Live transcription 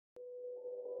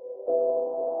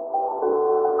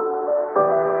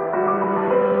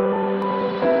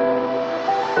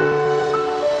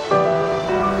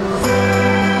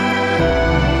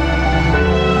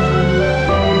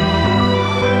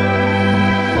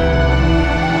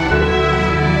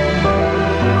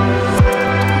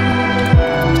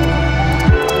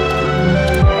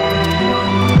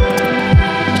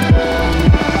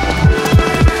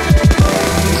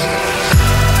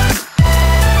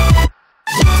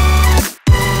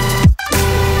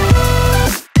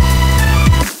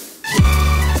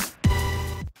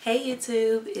Hey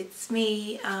YouTube, it's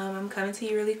me. I'm coming to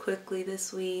you really quickly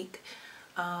this week.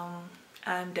 I'm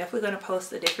definitely going to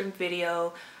post a different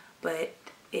video, but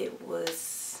it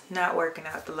was not working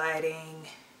out. The lighting,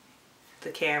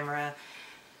 the camera,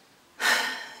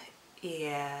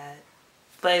 yeah,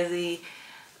 fuzzy,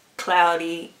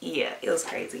 cloudy, yeah, it was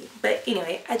crazy. But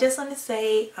anyway, I just want to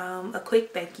say a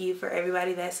quick thank you for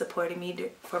everybody that supported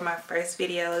me for my first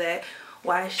video, that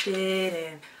watched it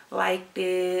and liked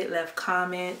it, left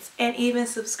comments, and even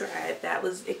subscribed. That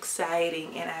was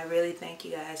exciting, and I really thank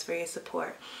you guys for your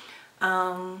support.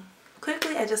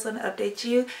 Quickly, I just want to update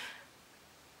you.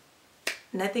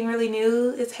 Nothing really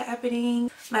new is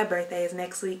happening. My birthday is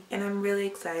next week, and I'm really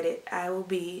excited. I will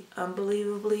be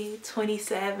unbelievably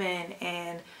 27,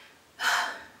 and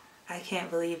I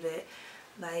can't believe it.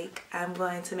 Like, I'm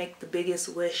going to make the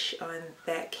biggest wish on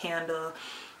that candle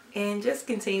and just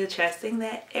continue trusting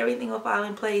that everything will fall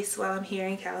in place while I'm here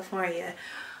in California.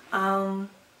 I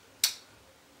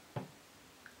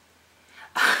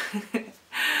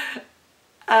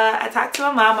talked to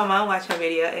my mom watched my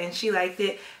video and she liked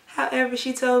it. However,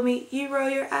 she told me, you roll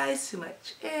your eyes too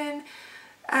much. And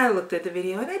I looked at the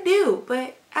video and I do,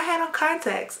 but I had on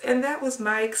contacts and that was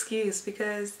my excuse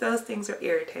because those things are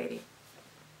irritating.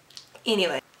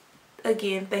 Anyway,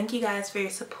 again, thank you guys for your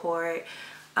support.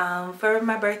 For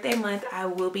my birthday month, I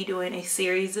will be doing a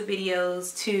series of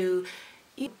videos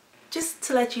just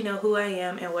to let you know who I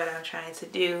am and what I'm trying to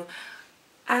do.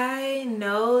 I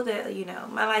know that, you know,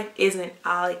 my life isn't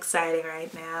all exciting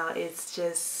right now. It's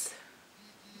just,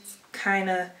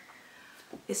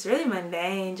 it's really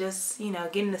mundane, just, you know,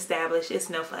 getting established. It's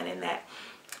no fun in that.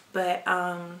 But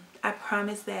I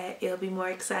promise that it'll be more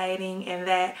exciting and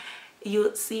that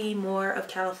you'll see more of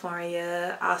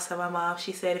California. Also, my mom,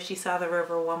 she said if she saw the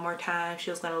river one more time, she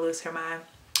was going to lose her mind.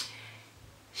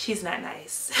 She's not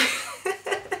nice.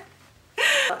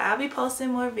 I'll be posting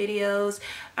more videos.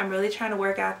 I'm really trying to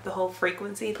work out the whole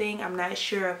frequency thing. I'm not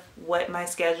sure of what my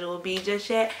schedule will be just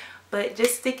yet, but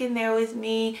just stick in there with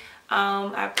me.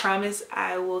 I promise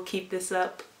I will keep this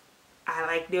up. I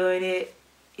like doing it.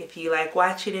 If you like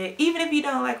watching it, even if you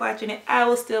don't like watching it, I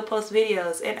will still post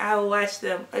videos and I will watch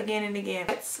them again and again.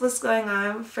 That's what's going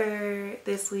on for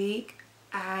this week.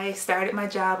 I started my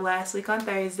job last week on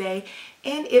Thursday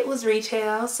and it was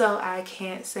retail, so I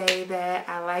can't say that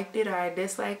I liked it or I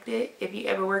disliked it. If you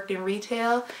ever worked in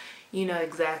retail, you know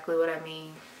exactly what I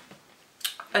mean.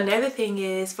 Another thing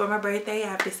is, for my birthday,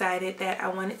 I've decided that I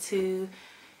wanted to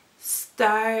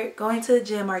start going to the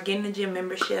gym or getting a gym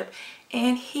membership.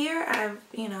 And here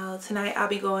tonight I'll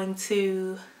be going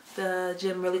to the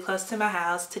gym really close to my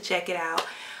house to check it out.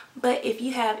 But if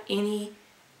you have any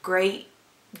great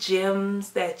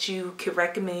gyms that you could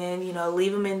recommend, you know,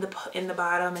 leave them in the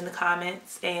bottom in the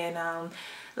comments and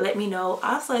let me know.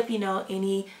 Also, if you know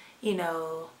any, you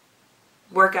know,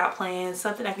 workout plans,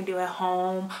 something I can do at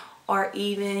home, or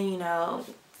even, you know,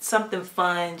 something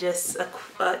fun, just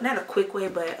not a quick way,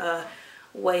 but a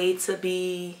way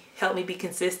to help me be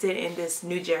consistent in this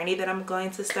new journey that I'm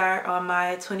going to start on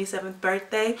my 27th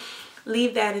birthday.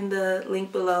 Leave that in the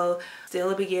link below.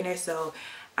 Still a beginner, so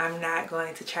I'm not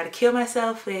going to try to kill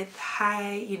myself with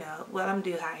high, you know, well, I'm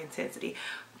doing high intensity,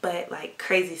 but like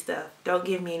crazy stuff. Don't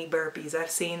give me any burpees.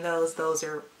 I've seen those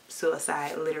are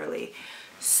suicide, literally.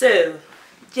 So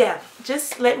yeah,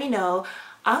 just let me know.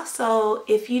 Also,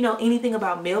 if you know anything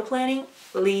about meal planning,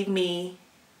 leave me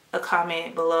a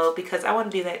comment below because I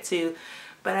want to do that too,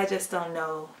 but I just don't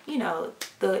know, you know,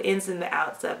 the ins and the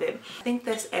outs of it. I think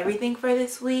that's everything for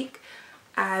this week.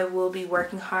 I will be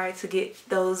working hard to get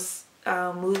those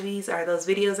movies or those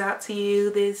videos out to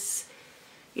you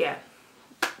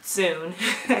soon.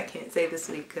 I can't say this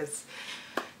week because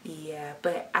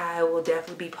but I will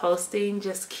definitely be posting.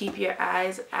 Just keep your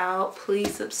eyes out.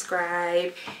 Please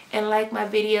subscribe and like my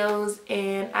videos,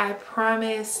 and I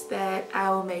promise that I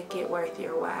will make it worth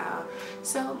your while.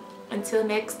 So until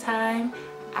next time,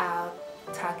 I'll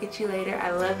talk at you later. I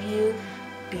love you.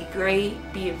 Be great,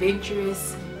 be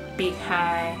adventurous, be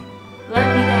kind.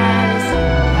 Love you guys.